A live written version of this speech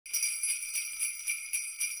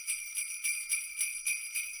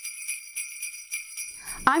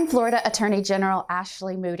I'm Florida Attorney General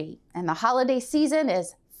Ashley Moody, and the holiday season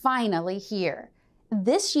is finally here.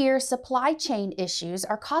 This year, supply chain issues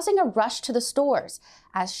are causing a rush to the stores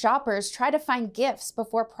as shoppers try to find gifts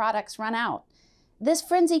before products run out. This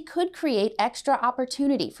frenzy could create extra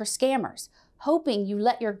opportunity for scammers, hoping you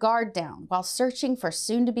let your guard down while searching for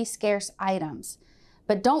soon-to-be scarce items.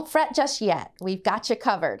 But don't fret just yet. We've got you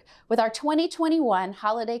covered with our 2021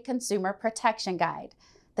 Holiday Consumer Protection Guide.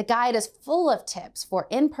 The guide is full of tips for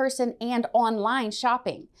in-person and online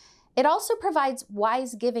shopping. It also provides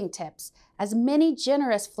wise giving tips, as many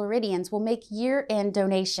generous Floridians will make year-end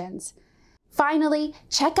donations. Finally,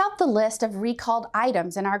 check out the list of recalled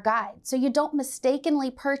items in our guide so you don't mistakenly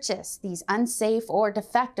purchase these unsafe or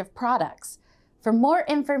defective products. For more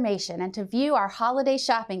information and to view our holiday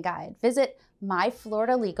shopping guide, visit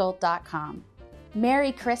myfloridalegal.com.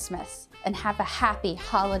 Merry Christmas and have a happy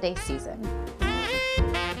holiday season.